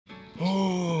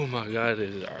Oh my god, it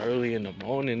is early in the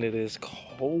morning. It is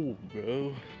cold,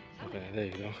 bro. Okay, there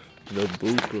you go. The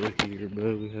Supra here,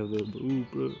 bro. We have the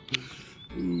Supra.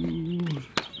 Ooh.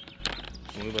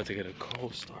 We're about to get a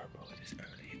cold start, bro. It is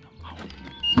early in the morning.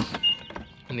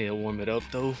 I need to warm it up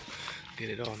though. Get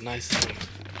it all nice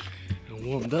and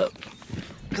warmed up.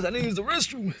 Cause I need to use the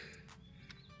restroom.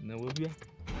 And then we'll be out.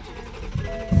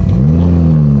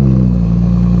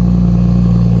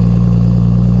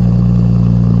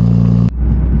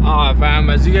 Alright fam,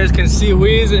 as you guys can see,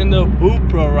 we's in the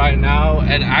Supra right now.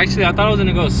 And actually I thought I was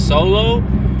gonna go solo,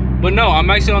 but no, I'm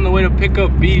actually on the way to pick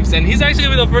up Beefs. And he's actually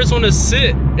gonna be the first one to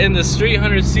sit in the Street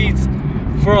Hunter seats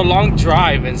for a long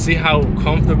drive and see how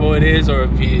comfortable it is, or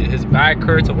if his back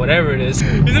hurts or whatever it is.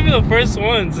 He's gonna be the first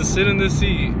one to sit in the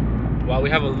seat while we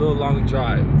have a little long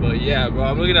drive. But yeah, bro,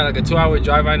 I'm looking at like a 2-hour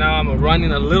drive right now. I'm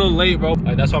running a little late, bro.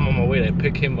 Like, that's why I'm on my way to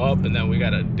pick him up, and then we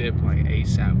gotta dip like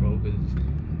ASAP, bro, because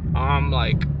I'm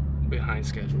like behind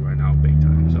schedule right now, big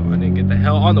time. So I need to get the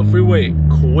hell on the freeway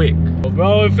quick. But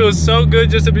bro, it feels so good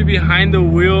just to be behind the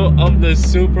wheel of the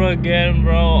Supra again,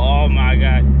 bro. Oh my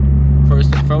god.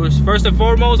 First and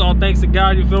foremost, all thanks to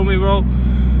God, you feel me, bro?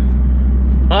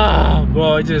 Ah,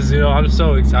 bro, it just, you know, I'm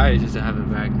so excited just to have it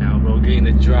back now, bro. Getting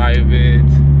to drive it.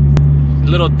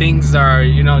 Little things are,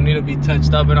 you know, need to be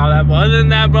touched up and all that. But other than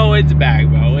that, bro, it's back,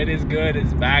 bro. It is good,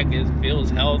 it's back, it feels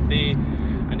healthy.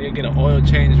 I need to get an oil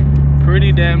change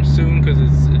pretty damn soon because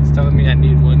it's telling me I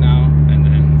need one now. And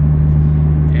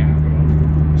then, yeah,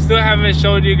 bro. Still haven't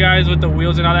showed you guys with the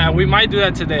wheels and all that. We might do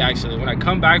that today, actually. When I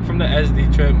come back from the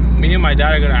SD trip, me and my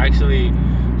dad are gonna actually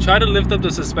try to lift up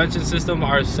the suspension system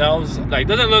ourselves. Like,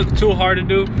 doesn't look too hard to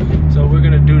do, so we're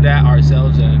gonna do that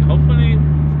ourselves, and hopefully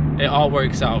it all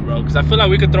works out, bro. Because I feel like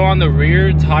we could throw on the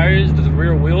rear tires, the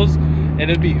rear wheels, and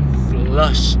it'd be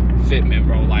flush fitment,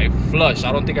 bro. Like, flush.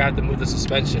 I don't think I have to move the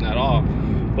suspension at all.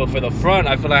 But for the front,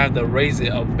 I feel like I have to raise it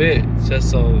a bit just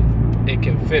so it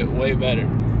can fit way better.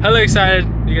 Hella excited.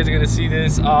 You guys are gonna see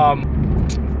this.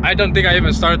 I don't think I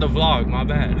even started the vlog. My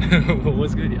bad. But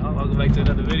what's good, y'all? Welcome back to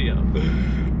another video.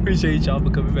 Appreciate y'all for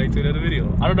coming back to another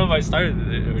video. I don't know if I started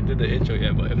it or did the intro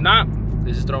yet, but if not,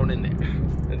 it's just thrown in there.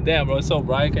 And damn, bro, it's so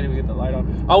bright. I can't even get the light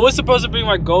on. I was supposed to bring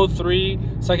my Go 3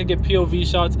 so I could get POV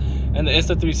shots and the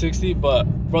Insta360, but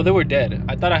bro, they were dead.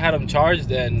 I thought I had them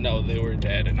charged, and no, they were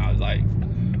dead. And I was like,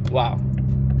 wow,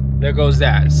 there goes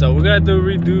that. So we're gonna have to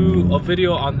redo a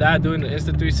video on that, doing the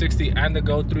Insta360 and the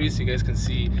Go 3, so you guys can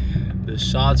see the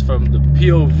shots from the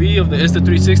POV of the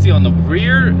Insta360 on the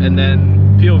rear, and then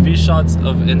POV shots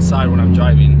of inside when I'm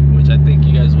driving, which I think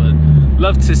you guys would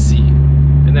love to see.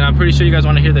 And then I'm pretty sure you guys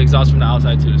want to hear the exhaust from the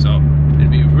outside too, so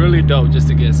it'd be really dope just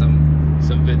to get some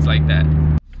bits like that.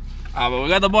 But we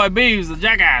got the boy Beefs, the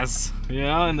jackass, you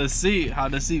know, in the seat. How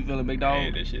the seat feeling, big dog?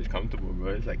 Hey, that shit's comfortable,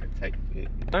 bro. It's like a tight fit.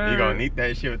 You gonna need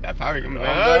that shit with that power.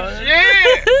 Oh,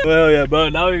 shit! Well, yeah, bro.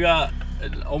 Now we got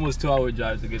an almost 2-hour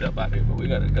drive to get up out here, but we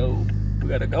gotta go. We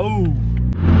gotta go,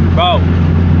 bro.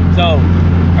 So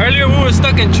earlier we were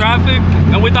stuck in traffic,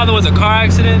 and we thought there was a car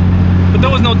accident, but there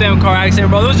was no damn car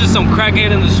accident, bro. There was just some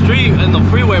crackhead in the street, in the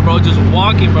freeway, bro, just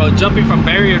walking, bro, jumping from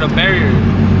barrier to barrier,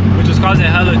 which was causing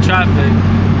hella traffic.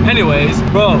 Anyways,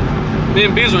 bro, me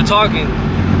and Bees were talking.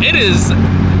 It is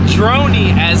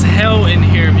drony as hell in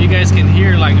here. If you guys can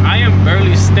hear, like, I am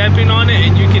barely stepping on it,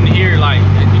 and you can hear, like,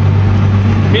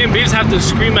 me and Bees have to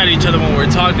scream at each other when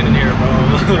we're talking in here, bro.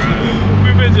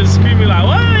 We've been just screaming like,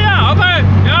 well, yeah, okay,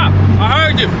 yeah, I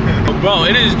heard you. But bro,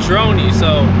 it is drony,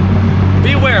 so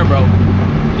beware, bro.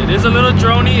 It is a little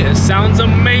drony. It sounds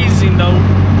amazing, though.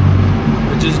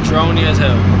 It's just drony as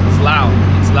hell. It's loud.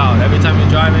 It's loud. Every time you're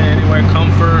driving anywhere,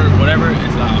 comfort, whatever,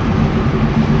 it's loud.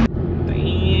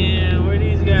 Damn, where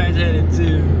these guys headed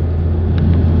to?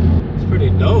 It's pretty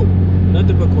dope.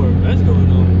 Nothing but Corvettes going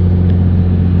on.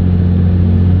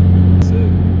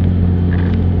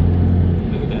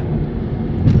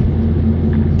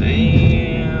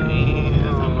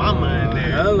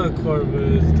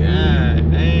 Corvus, dude.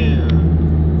 God damn.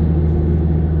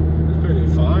 That's pretty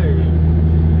fire.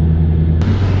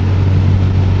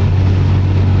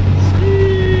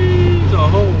 Jeez, a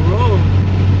whole row.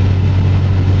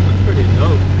 That's pretty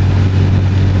dope.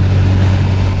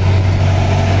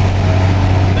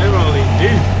 They rolling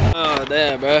deep. Oh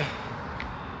damn, bro.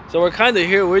 So we're kind of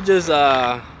here. We're just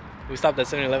we stopped at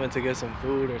 7-Eleven to get some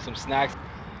food or some snacks.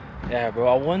 Yeah, bro.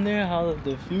 I wonder how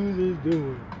the fuse is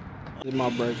doing. This is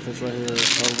my breakfast right here. A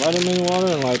vitamin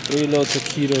water and like 3 little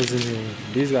taquitos in here.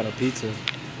 These got a pizza. Look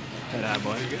at that,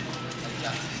 boy. Oh,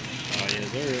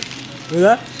 yes, sir. Who's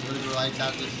that?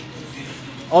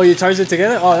 Oh, you charged it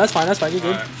together? Oh, that's fine. That's fine. You're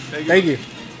good. Right. Thank you.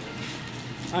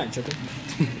 I ain't tripping.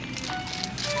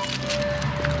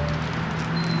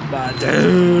 But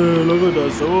damn, look at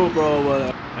the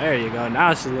Supra. There you go.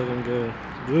 Now she's looking good.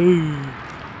 Woo.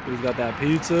 We got that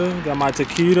pizza. Got my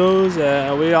taquitos.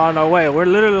 And we on our way. We're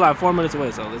literally like 4 minutes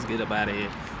away. So let's get up out of here.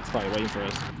 It's probably waiting for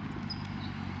us.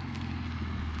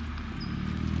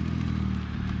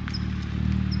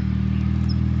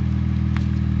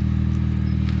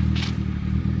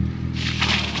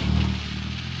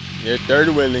 Your third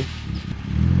Willie.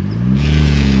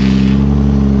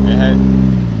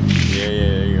 Yeah,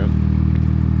 there you go.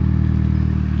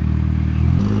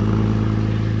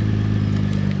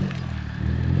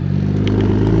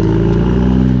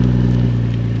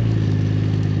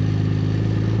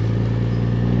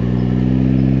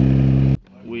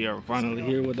 We are finally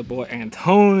here with the boy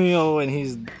Antonio, and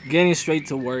he's getting straight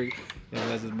to work.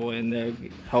 That's his boy in there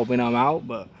helping him out,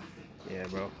 but yeah,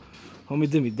 bro. Homie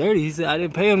did me dirty. He said I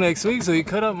didn't pay him next week, so he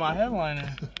cut up my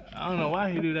headliner. I don't know why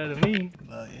he do that to me,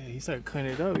 but yeah, he started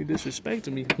cutting it up. He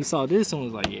disrespected me. He saw this and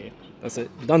was like, yeah, that's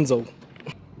it. Dunzo.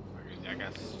 I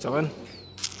guess. Chillin'?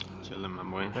 Chillin', my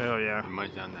boy. Hell yeah.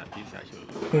 Much on that pizza, actually.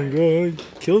 Oh god,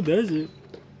 killed that shit.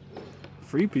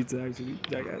 Free pizza, actually.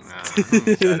 Jackass.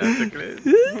 Shout out to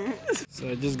Chris. So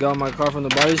I just got my car from the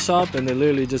body shop, and they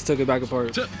literally just took it back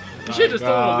apart. You should just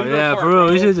told him. Yeah, for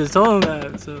real. We should just told him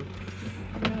that. So,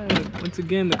 yeah, once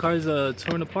again, the car's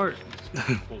torn apart.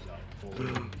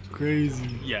 Crazy.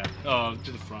 Yeah,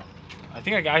 to the front. I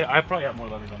think I probably have more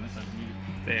levers on this side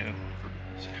than you. Damn.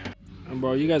 And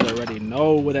bro, you guys already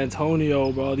know with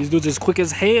Antonio, bro. These dudes is quick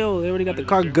as hell. They already got the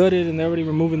car gutted, and they're already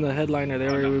removing the headliner. They're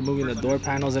already removing the door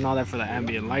panels and all that for the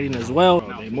ambient lighting as well.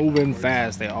 Bro, they moving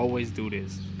fast. They always do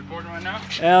this. Recording right now?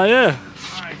 Hell yeah.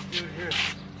 Alright, do it here.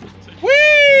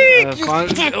 Oh,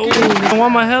 I don't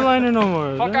want my headliner no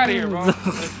more. Fuck out of here, bro.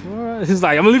 He's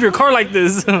like, I'm gonna leave your car like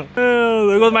this. Oh,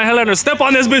 there goes my headliner. Step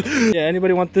on this bitch. Yeah,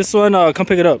 anybody want this one? Come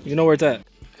pick it up. You know where it's at.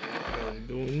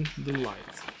 Doing the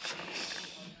lights.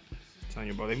 I'm telling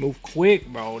you, bro, they move quick,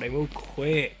 bro. They move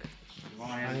quick.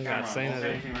 I ain't gotta say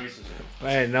nothing.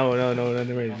 Hey, no,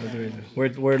 nothing ready.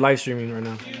 We're live streaming right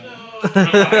now.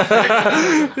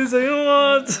 He's like,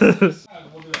 what?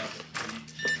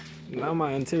 Now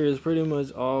my interior is pretty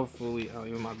much all fully out.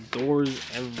 Even my doors,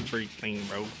 everything,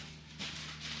 bro.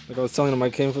 Like I was telling him, I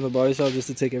came from the body shop just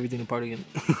to take everything apart again.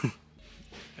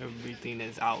 Everything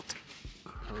is out.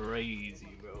 Crazy,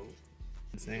 bro.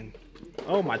 Insane.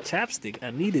 Oh, my chapstick.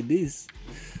 I needed this.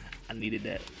 I needed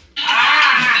that.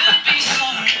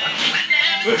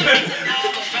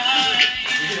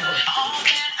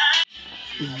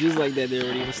 Just like that, they're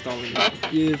already installing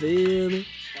it. You feel me?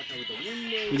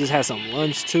 We just had some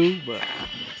lunch too, but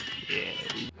yeah.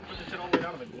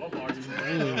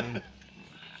 Damn.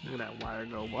 Look at that wire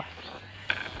go, boy.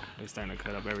 They're starting to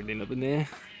cut up everything up in there.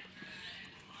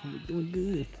 We're doing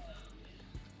good.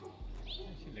 She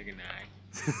looking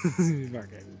nice.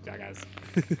 Okay, jackass.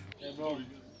 Hey, bro,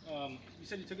 you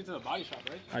said you took it to the body shop,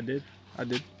 right? I did.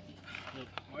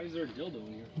 Why is there a dildo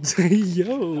in here?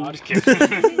 Yo. No, I'm just kidding.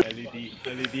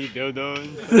 LED dildos.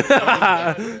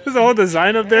 There's a whole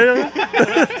design up there.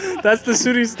 That's the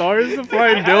shooting stars, the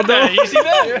flying dildo. You see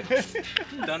that?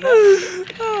 Done that?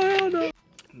 Oh, hell no.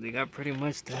 They got pretty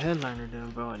much the headliner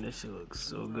done, bro, and this shit looks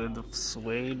so good. The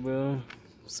suede, bro,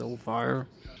 so fire.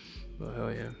 But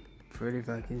hell yeah, pretty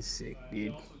fucking sick,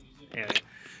 dude. Yeah.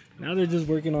 Now they're just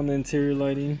working on the interior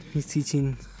lighting. He's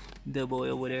teaching the boy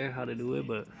over there how to do it,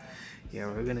 but yeah,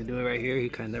 we're gonna do it right here. He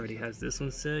kind of already has this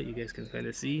one set. You guys can kind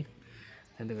of see.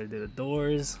 And they're gonna do the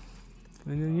doors,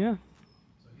 and then yeah,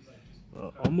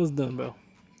 well, almost done, bro.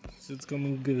 It's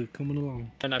coming good, coming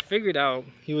along. And I figured out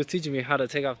he was teaching me how to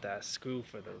take off that screw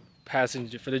for the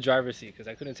passenger, for the driver's seat, because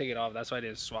I couldn't take it off. That's why I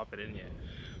didn't swap it in yet.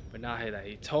 But now that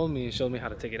he told me and showed me how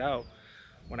to take it out,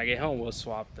 when I get home, we'll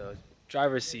swap the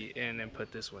driver's seat in and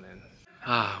put this one in.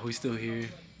 Ah, we still here.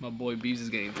 My boy Beeves is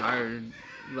getting tired.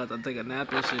 About to take a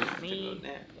nap and shit.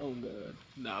 Oh god.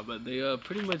 Nah, but they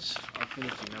pretty much are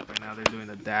finishing up right now. They're doing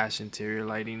the dash interior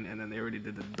lighting, and then they already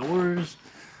did the doors.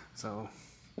 So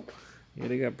yeah,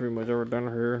 they got pretty much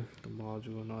overdone here, the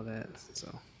module and all that.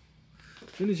 So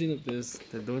finishing up this,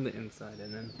 they're doing the inside,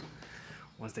 and then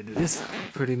once they do this,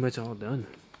 pretty much all done.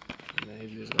 And then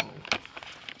he's just gonna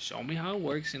show me how it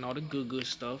works and all the good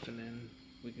stuff, and then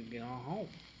we can get on home.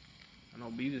 I know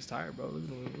Beav is tired, bro. Look at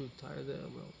him, look tired there,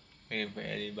 bro. Waiting for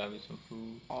Eddie to buy me some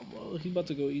food. Oh, bro, he about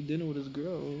to go eat dinner with his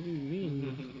girl. What do you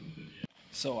mean?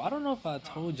 So I don't know if I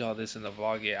told y'all this in the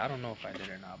vlog yet. I don't know if I did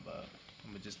or not, but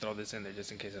I'm gonna just throw this in there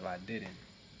just in case if I didn't.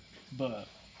 But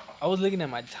I was looking at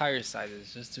my tire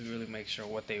sizes just to really make sure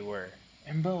what they were.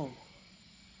 And bro,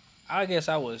 I guess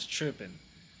I was tripping.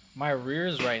 My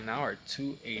rears right now are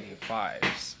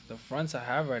 285s. The fronts I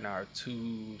have right now are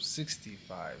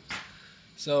 265s.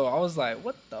 So I was like,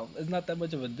 what the? It's not that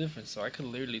much of a difference. So I could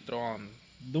literally throw on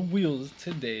the wheels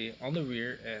today on the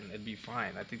rear and it'd be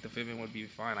fine. I think the fitment would be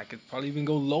fine. I could probably even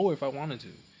go lower if I wanted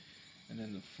to. And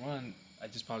then the front, I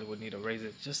just probably would need to raise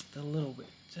it just a little bit.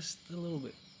 Just a little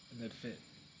bit. And it'd fit.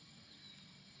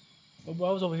 But bro,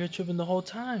 I was over here tripping the whole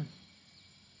time.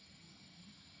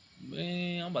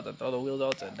 Man, I'm about to throw the wheels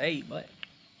out today, but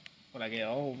when I get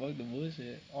home, fuck the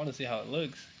bullshit. I want to see how it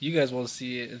looks. You guys won't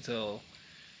see it until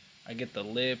I get the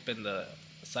lip and the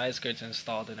side skirts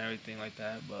installed and everything like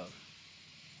that, but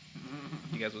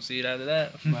you guys will see it after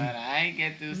that. But I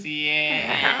get to see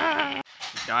it.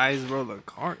 Guys, bro, the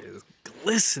car is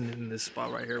glistening in this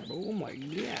spot right here, bro. Oh my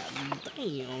god,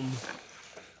 damn.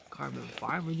 Carbon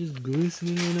fiber just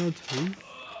glistening right now too.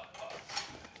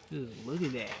 Just look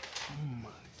at that. Oh my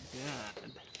god.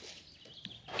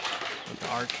 With the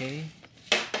RK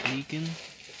leaking.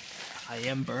 I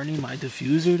am burning my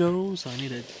diffuser though, so I need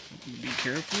to be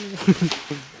careful.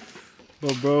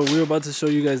 But bro, we're about to show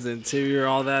you guys the interior,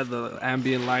 all that, the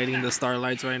ambient lighting, the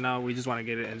Starlights right now. We just want to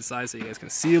get it inside so you guys can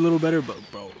see a little better. But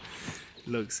bro, it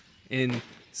looks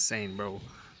insane, bro.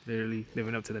 Literally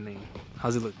living up to the name.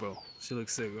 How's it look, bro? She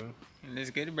looks sick, bro. It looks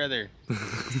good, brother.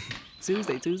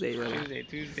 Tuesday, brother.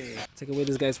 Tuesday. Take away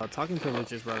this guy's talking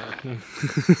privileges, brother.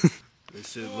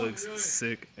 This shit looks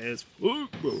sick as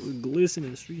fuck, bro.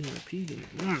 Glistening, street and repeating.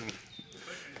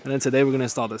 And then today we're gonna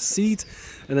install the seats,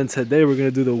 and then today we're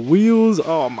gonna do the wheels.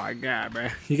 Oh my god, bro!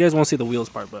 You guys won't see the wheels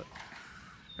part, but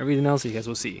everything else you guys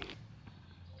will see.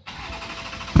 God,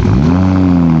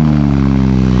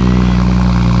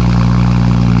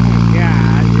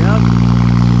 yep.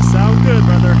 Sound good,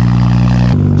 brother.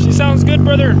 She sounds good,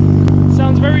 brother.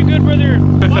 Sounds very good, brother.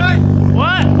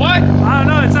 What? What? I don't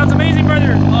know. It sounds amazing,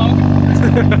 brother. Oh,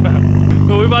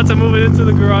 But we're about to move it into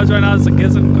the garage right now to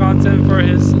get some content for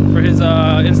his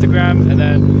Instagram, and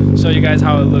then show you guys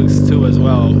how it looks too as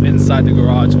well inside the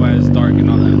garage while it's dark and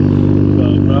all that.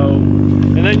 But bro,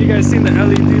 and then you guys seen the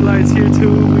LED lights here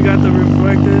too. We got the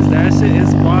reflectors. That shit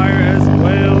is fire as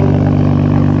well.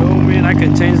 You feel me? And I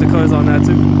can change the colors on that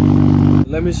too.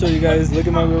 Let me show you guys. Look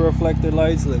at my rear reflector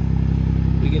lights. Look,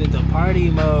 we get into party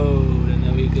mode, and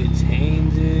then we could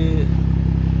change it.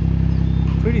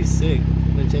 Pretty sick.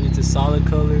 Then change it to solid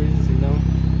colors, you know,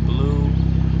 blue,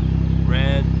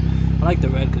 red. I like the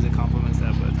red because it complements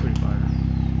that, but it's pretty fire.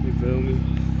 You feel me?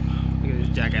 Look at this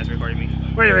jackass recording me.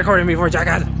 Why are you recording me for,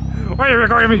 jackass? Why are you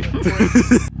recording me?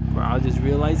 Bro, I was just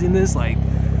realizing this, like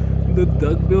the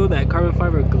duckbill, that carbon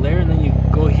fiber glare, and then you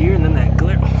go here, and then that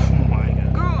glare. Oh my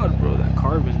god, bro, that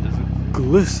carbon just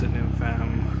glistening,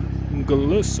 fam.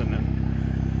 Glistening.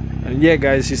 And yeah,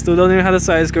 guys, she still doesn't even have the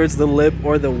side skirts, the lip,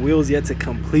 or the wheels yet to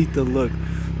complete the look.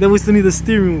 Then we still need the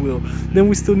steering wheel. Then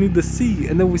we still need the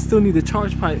seat. And then we still need the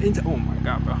charge pipe. Oh my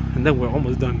god, bro. And then we're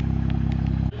almost done.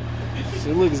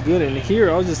 She looks good in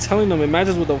here. I was just telling them it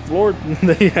matches with the floor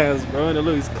that he has, bro. And it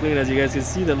looks clean, as you guys can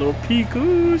see. That little peak.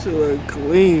 Ooh, she look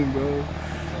clean, bro.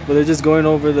 But they're just going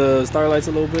over the Starlights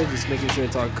a little bit, just making sure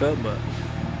it's all cut. But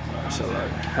she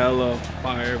look hella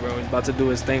fire, bro. He's about to do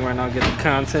his thing right now, get the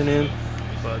content in.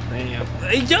 But damn.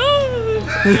 Hey,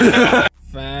 yo!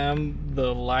 Fam,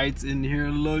 the lights in here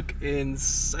look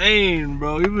insane,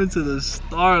 bro. Even to the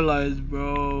Starlights,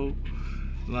 bro.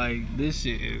 Like, this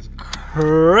shit is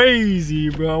crazy,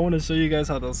 bro. I want to show you guys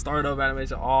how the startup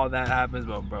animation, all that happens,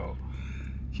 but bro,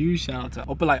 huge shout out to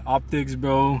Open Light Optics,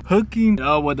 bro. Hooking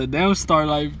up with the damn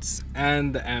Starlights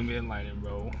and the ambient lighting,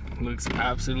 bro. Looks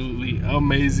absolutely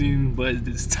amazing. But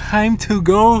it's time to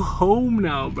go home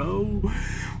now, bro.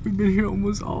 We've been here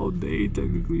almost all day,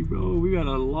 technically, bro. We got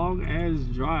a long ass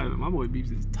drive. My boy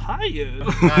Beeps is tired.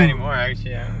 not anymore,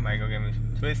 actually. I might go get me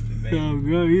twisted, baby. Oh,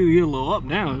 girl, he a little up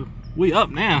now. We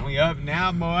up now. We up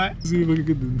now, boy. See if I can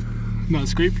get the not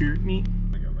scrape here. Me.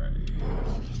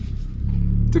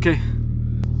 It's okay.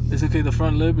 It's okay. The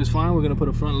front lip is fine. We're gonna put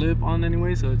a front lip on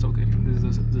anyway, so it's okay.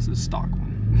 This is stock one.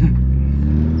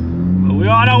 But we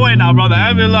on our way now, bro. The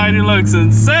ambient lighting looks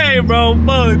insane, bro.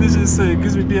 Fuck, this is sick.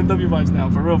 Gives me BMW vibes now,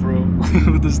 for real,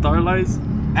 with the Starlights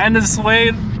and the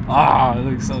suede. Ah, it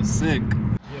looks so sick.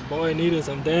 Your boy needed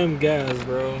some damn gas,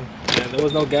 bro. And there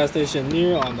was no gas station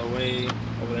near on the way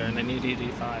over there, and I need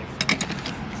E85.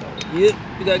 So, yep,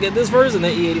 we gotta get this first and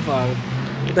then E85.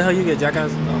 What the hell you get,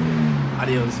 jackass? Oh,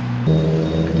 adios.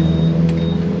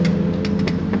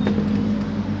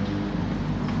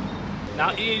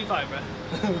 Now E85, bro.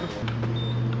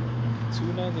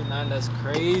 $2.99, that's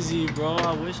crazy, bro.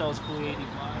 I wish I was fully 85.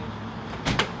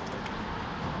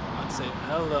 I'd say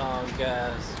hella on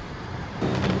gas.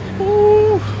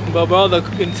 Ooh, But bro, the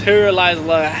interior lights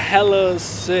look hella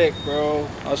sick, bro.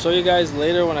 I'll show you guys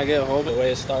later when I get home the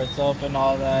way it starts up and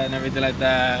all that and everything like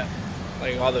that.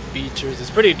 Like all the features.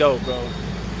 It's pretty dope, bro.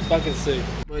 It's fucking sick.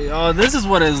 But y'all, this is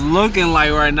what it's looking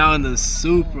like right now in the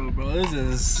Supra, bro. This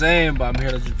is insane. But I'm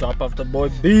here to just drop off the boy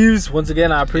Beeves. Once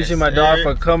again, I appreciate my dog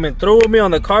for coming through with me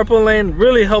on the carpool lane.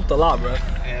 Really helped a lot, bro.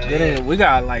 We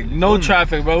got like no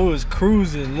traffic, bro. We was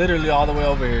cruising literally all the way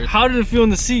over here. How did it feel in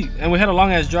the seat? And we had a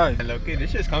long ass drive. Okay,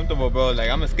 this shit's comfortable, bro. Like,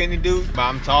 I'm a skinny dude, but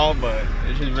I'm tall, but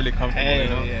this shit's really comfortable, you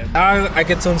know? Yeah. Now I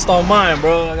get to install mine,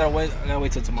 bro. I gotta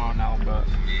wait till tomorrow now, bro.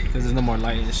 Because there's no more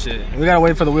lighting and shit. We gotta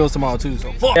wait for the wheels tomorrow too,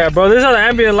 so fuck. Yeah, bro, this is how the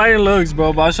ambient lighting looks,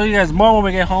 bro. But I'll show you guys more when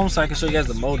we get home so I can show you guys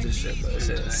the modes and shit, bro. This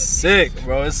shit is sick,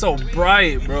 bro. It's so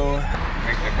bright, bro.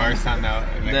 Makes the car sound out.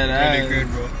 Like, really good,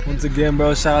 bro. Once again,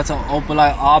 bro, shout out to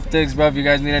Opalite Optics, bro. If you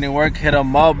guys need any work, hit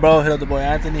him up, bro. Hit up the boy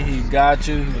Anthony. He got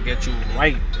you. He will get you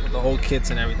right with the whole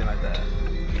kits and everything like that.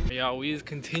 Y'all, we is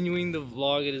continuing the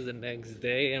vlog. It is the next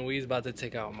day, and we is about to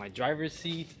take out my driver's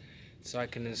seat so I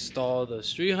can install the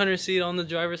street hunter seat on the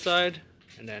driver's side,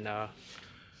 and then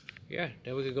yeah,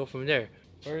 then we could go from there.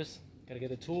 First, gotta get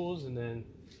the tools, and then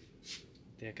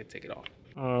I could take it off.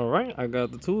 All right, I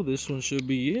got the tool. This one should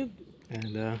be it,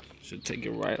 and should take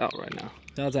it right out right now.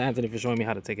 Shout out to Anthony for showing me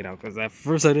how to take it out, because at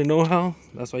first I didn't know how.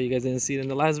 That's why you guys didn't see it in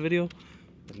the last video,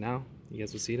 but now you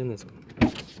guys will see it in this one.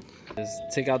 Just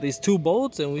take out these 2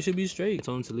 bolts and we should be straight. I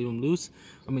told him to leave them loose.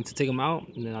 I mean, to take them out,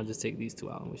 and then I'll just take these 2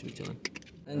 out and we should be chilling.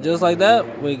 And just like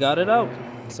that, we got it out.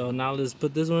 So now let's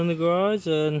put this one in the garage.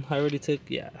 And I already took,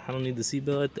 yeah, I don't need the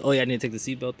seatbelt. Oh yeah, I need to take the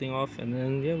seatbelt thing off, and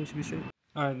then yeah, we should be straight.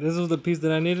 All right, this was the piece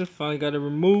that I needed. Finally got it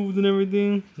removed and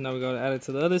everything. Now we gotta add it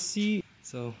to the other seat.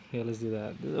 So yeah, let's do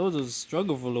that. It was a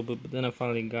struggle for a little bit, but then I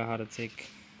finally got how to take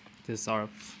this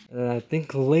off. I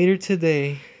think later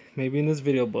today, maybe in this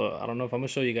video, but I don't know if I'm gonna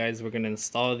show you guys, we're gonna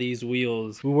install these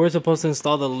wheels. We were supposed to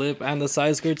install the lip and the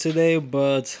side skirt today,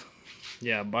 but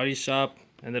yeah, body shop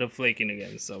ended up flaking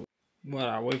again. So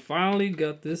well, we finally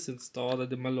got this installed. I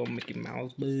did my little Mickey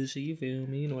Mouse bullshit, you feel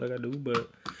me? You know what I gotta do,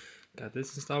 but got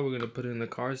this installed. We're gonna put it in the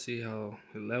car, see how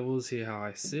it levels, see how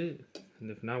I sit,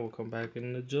 and if not, we'll come back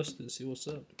and adjust it, see what's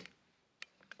up.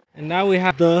 And now we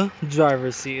have the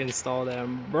driver's seat installed,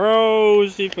 and bro,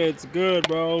 she fits good,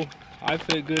 bro. I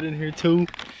fit good in here too.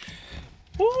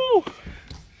 Woo!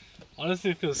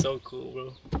 Honestly, it feels so cool,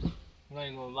 bro. I'm not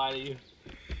even gonna lie to you.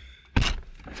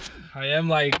 I am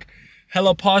like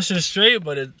hella posture straight,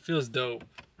 but it feels dope.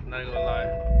 I'm not gonna lie.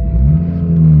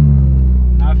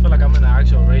 Now I feel like I'm in an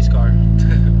actual race car.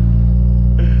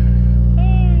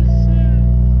 Oh shit!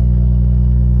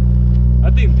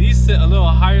 I think these sit a little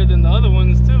higher than the other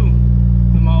ones too,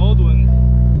 than my old one.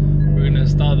 We're gonna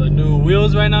install the new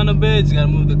wheels right now in a bit. Just gotta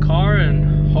move the car,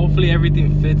 and hopefully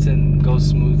everything fits and goes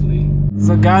smoothly.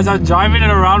 So guys, I'm driving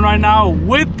it around right now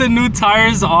with the new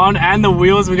tires on and the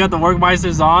wheels. We got the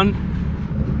Workmeisters on,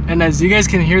 and as you guys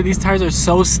can hear, these tires are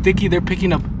so sticky. They're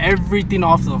picking up everything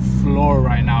off the floor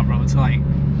right now, bro. It's like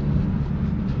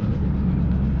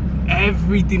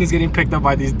everything is getting picked up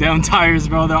by these damn tires,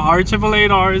 bro. The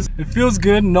R888Rs. It feels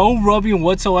good, no rubbing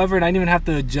whatsoever, and I didn't even have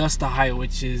to adjust the height,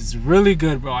 which is really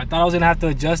good, bro. I thought I was gonna have to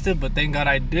adjust it, but thank God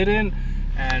I didn't.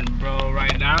 And bro,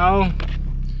 right now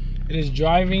it is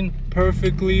driving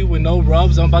perfectly with no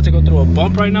rubs. I'm about to go through a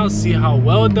bump right now, see how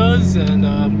well it does, and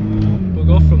we'll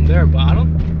go from there. But I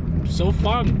don't, so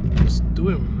far I'm just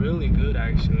doing really good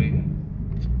actually.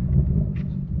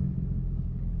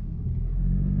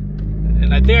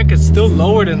 And I think I could still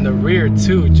lower it in the rear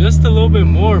too, just a little bit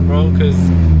more, bro, because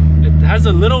it has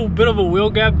a little bit of a wheel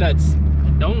gap that's I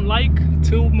don't like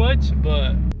too much,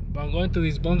 but I'm going through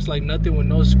these bumps like nothing with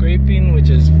no scraping, which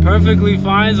is perfectly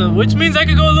fine. So which means I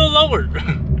could go a little lower.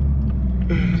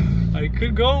 I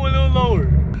could go a little lower.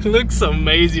 It looks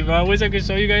amazing, bro. I wish I could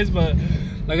show you guys, but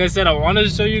like I said, I wanted to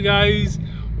show you guys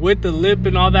with the lip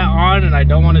and all that on, and I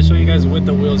don't want to show you guys with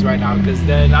the wheels right now, because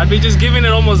then I'd be just giving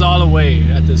it almost all away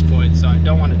at this point, so I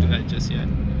don't want to do that just yet.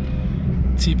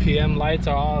 TPM lights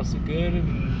are all good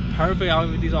and perfect. I'll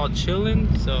leave these all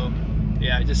chilling, so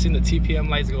yeah, I just seen the TPM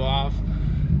lights go off.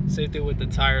 Same thing with the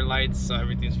tire lights, so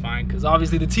everything's fine, because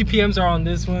obviously the TPMs are on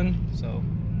this one, so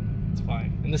it's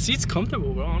fine. And the seat's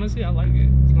comfortable, bro. Honestly, I like it.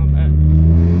 It's not bad.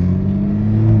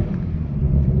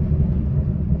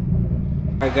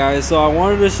 Alright guys, so I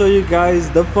wanted to show you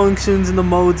guys the functions and the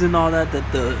modes and all that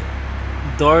the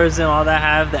doors and all that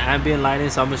have, the ambient lighting.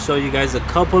 So I'm going to show you guys a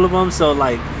couple of them. So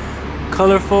like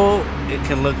colorful, it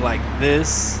can look like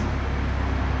this.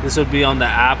 This would be on the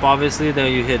app obviously.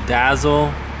 Then you hit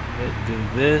dazzle, do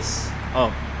this.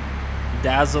 Oh,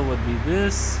 dazzle would be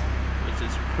this, which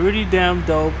is pretty damn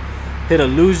dope. Hit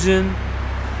illusion,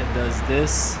 it does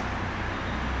this.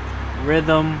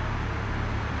 rhythm.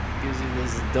 Gives you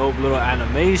this dope little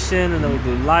animation, and then we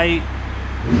do light,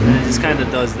 and it just kind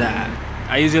of does that.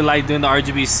 I usually like doing the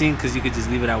RGB sync because you could just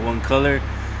leave it at one color.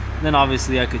 And then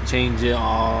obviously I could change it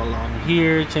all on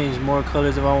here, change more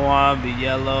colors if I want, be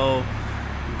yellow,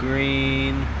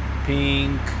 green,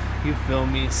 pink, you feel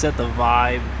me, set the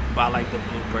vibe. But I like the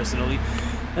blue personally.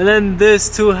 And then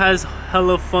this too has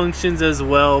hella functions as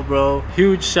well, bro.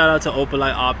 Huge shout out to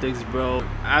Opalite Optics, bro.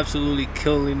 Absolutely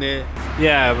killing it.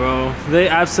 Yeah, bro, they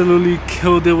absolutely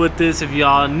killed it with this. If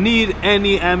y'all need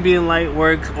any ambient light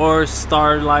work or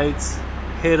Starlights,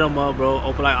 hit them up, bro.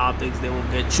 Opalite Optics, they will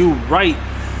get you right.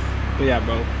 But yeah,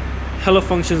 bro, hella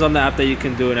functions on the app that you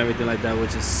can do and everything like that,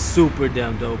 which is super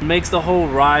damn dope. Makes the whole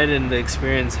ride and the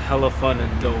experience hella fun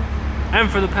and dope,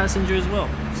 and for the passenger as well.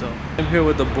 So I'm here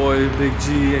with the boy Big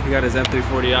G, and he got his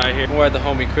M340i here. We're at the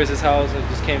homie Chris's house. I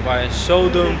just came by and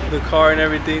showed him the car and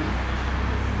everything.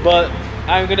 But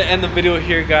I'm gonna end the video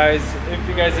here, guys. If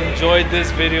you guys enjoyed this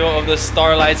video of the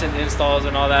Starlights and installs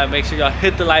and all that, make sure y'all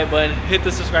hit the like button, hit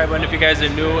the subscribe button if you guys are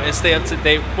new, and stay up to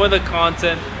date for the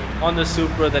content on the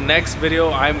Supra. The next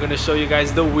video, I'm gonna show you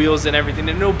guys the wheels and everything,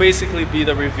 and it'll basically be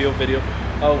the reveal video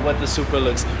of what the Supra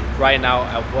looks right now,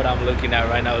 at what I'm looking at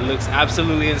right now. It looks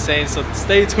absolutely insane, so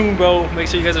stay tuned, bro. Make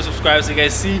sure you guys are subscribed so you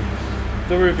guys see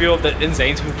the reveal of the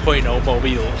Inzane 2.0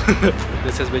 mobile.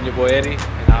 This has been your boy Eddie,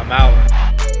 and I'm out.